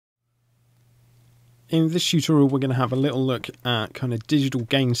In this tutorial we're going to have a little look at kind of digital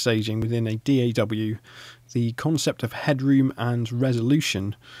gain staging within a DAW, the concept of headroom and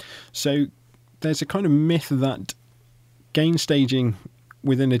resolution. So there's a kind of myth that gain staging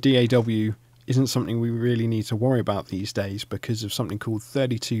within a DAW isn't something we really need to worry about these days because of something called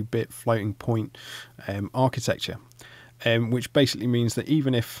 32-bit floating point architecture, which basically means that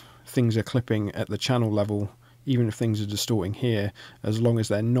even if things are clipping at the channel level, even if things are distorting here, as long as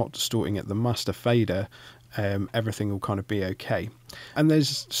they're not distorting at the master fader, everything will kind of be okay. And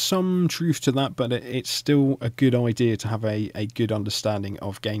there's some truth to that, but it's still a good idea to have a good understanding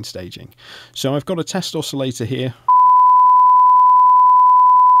of gain staging. So I've got a test oscillator here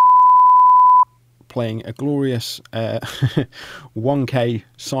playing a glorious 1K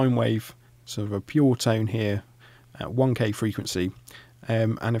sine wave, sort of a pure tone here at 1K frequency.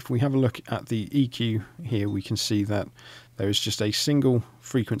 And if we have a look at the EQ here, we can see that there is just a single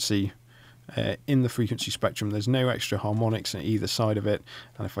frequency in the frequency spectrum. There's no extra harmonics on either side of it,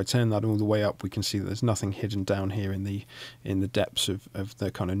 and if I turn that all the way up, we can see that there's nothing hidden down here in the depths of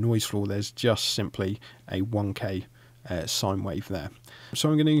the kind of noise floor. There's just simply a 1K sine wave there. So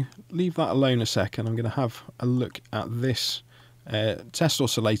I'm going to leave that alone a second. I'm going to have a look at this test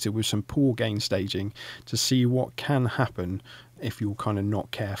oscillator with some poor gain staging to see what can happen if you're kind of not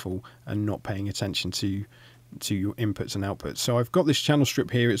careful and not paying attention to your inputs and outputs. So I've got this channel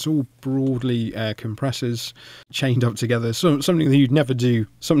strip here. It's all broadly compressors chained up together. So something that you'd never do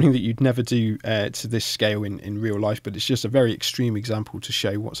to this scale in real life, but it's just a very extreme example to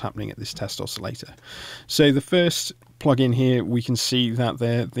show what's happening at this test oscillator. So the first plug-in here, we can see that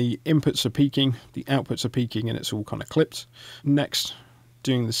the inputs are peaking, the outputs are peaking, and it's all kind of clipped. Next,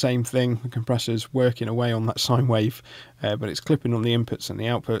 doing the same thing, the compressor's working away on that sine wave, but it's clipping on the inputs and the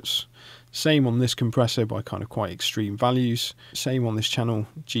outputs. Same on this compressor by kind of quite extreme values. Same on this channel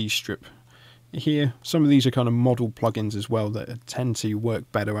G strip here. Some of these are kind of model plugins as well that tend to work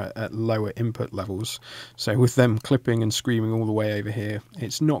better at lower input levels. So with them clipping and screaming all the way over here,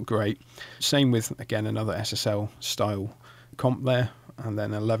 it's not great. Same with, again, another SSL style comp there, and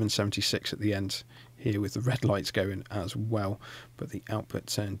then 1176 at the end here with the red lights going as well, but the output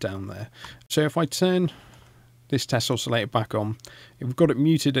turned down there. So if I turn this test oscillator back on, we've got it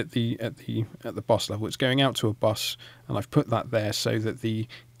muted at the bus level. It's going out to a bus, and I've put that there so that the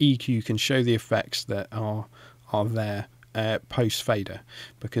EQ can show the effects that are there post fader,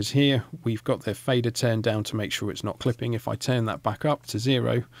 because here we've got the fader turned down to make sure it's not clipping. If I turn that back up to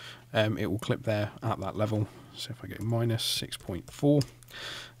 0, it will clip there at that level. So if I go minus 6.4,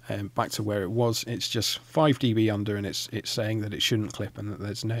 back to where it was, it's just 5 dB under, and it's saying that it shouldn't clip and that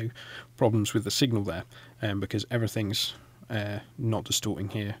there's no problems with the signal there, because everything's not distorting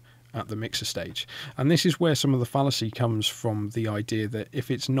here at the mixer stage. And this is where some of the fallacy comes from, the idea that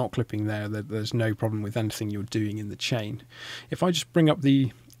if it's not clipping there, that there's no problem with anything you're doing in the chain. If I just bring up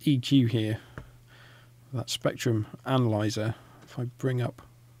the EQ here, that spectrum analyzer, if I bring up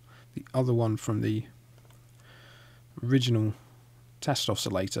the other one from the original test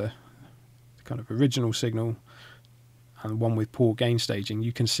oscillator, the kind of original signal, and one with poor gain staging,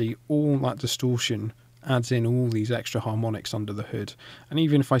 you can see all that distortion adds in all these extra harmonics under the hood. And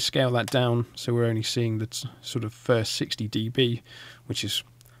even if I scale that down, so we're only seeing the sort of first 60 dB, which is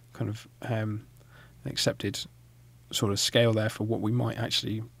kind of an accepted sort of scale there for what we might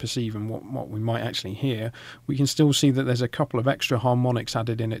actually perceive and what we might actually hear, we can still see that there's a couple of extra harmonics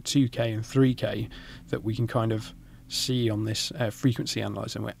added in at 2K and 3K that we can kind of see on this frequency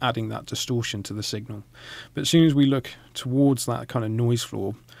analyzer, and we're adding that distortion to the signal. But as soon as we look towards that kind of noise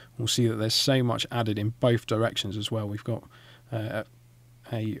floor, we'll see that there's so much added in both directions as well. We've got a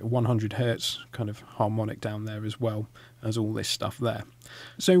 100 Hertz kind of harmonic down there as well as all this stuff there.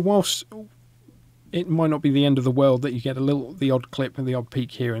 So whilst it might not be the end of the world that you get the odd clip and the odd peak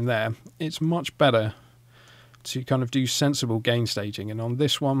here and there, it's much better to kind of do sensible gain staging. And on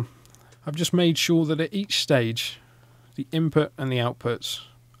this one, I've just made sure that at each stage the input and the outputs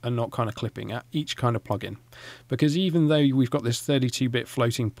are not kind of clipping at each kind of plugin, because even though we've got this 32-bit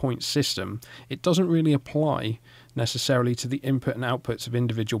floating point system, it doesn't really apply necessarily to the input and outputs of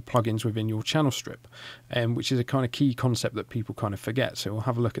individual plugins within your channel strip, which is a kind of key concept that people kind of forget. So we'll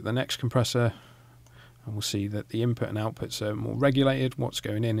have a look at the next compressor, and we'll see that the input and outputs are more regulated. What's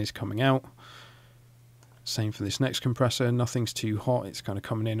going in is coming out. Same for this next compressor, nothing's too hot, it's kind of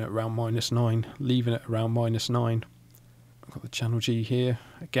coming in at around -9, leaving it around -9. I've got the channel G here,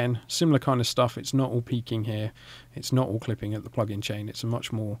 again, similar kind of stuff. It's not all peaking here, it's not all clipping at the plug-in chain, it's a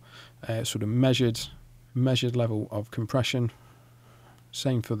much more sort of measured level of compression.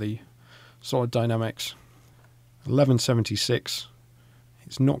 Same for the solid dynamics, 1176,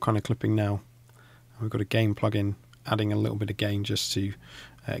 it's not kind of clipping now, We've got a gain plugin adding a little bit of gain just to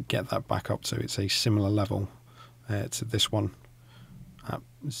get that back up so it's a similar level to this one at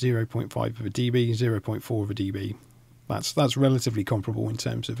 0.5 of a dB, 0.4 of a dB. That's relatively comparable in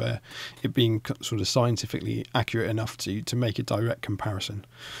terms of it being sort of scientifically accurate enough to make a direct comparison.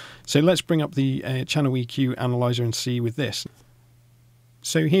 So let's bring up the channel EQ analyzer and see with this.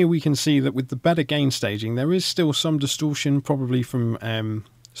 So here we can see that with the better gain staging, there is still some distortion, probably from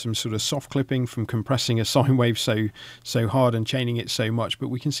some sort of soft clipping from compressing a sine wave so hard and chaining it so much, but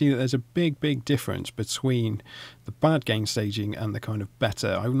we can see that there's a big difference between the bad gain staging and the kind of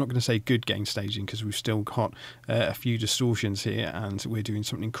better, I'm not going to say good gain staging because we've still got a few distortions here and we're doing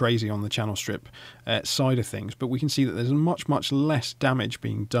something crazy on the channel strip side of things, but we can see that there's much less damage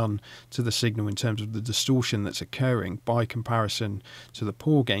being done to the signal in terms of the distortion that's occurring by comparison to the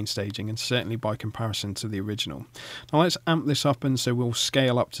poor gain staging and certainly by comparison to the original. Now let's amp this up, and so we'll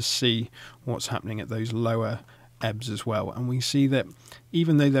scale up to see what's happening at those lower ebbs as well, and we see that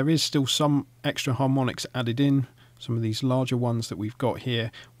even though there is still some extra harmonics added in, some of these larger ones that we've got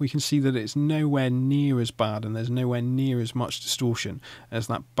here, we can see that it's nowhere near as bad and there's nowhere near as much distortion as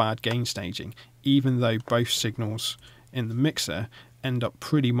that bad gain staging, even though both signals in the mixer end up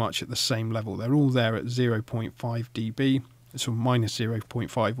pretty much at the same level. They're all there at 0.5 dB, so minus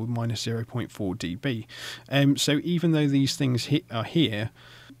 0.5 or minus 0.4 dB. So even though these things are here,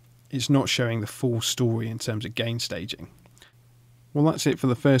 it's not showing the full story in terms of gain staging. Well, that's it for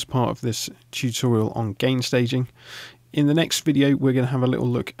the first part of this tutorial on gain staging. In the next video, we're going to have a little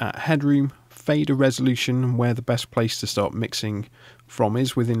look at headroom, fader resolution, and where the best place to start mixing from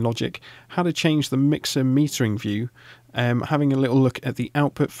is within Logic, how to change the mixer metering view, having a little look at the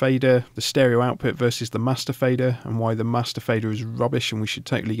output fader, the stereo output versus the master fader, and why the master fader is rubbish and we should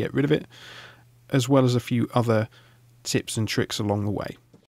totally get rid of it, as well as a few other tips and tricks along the way.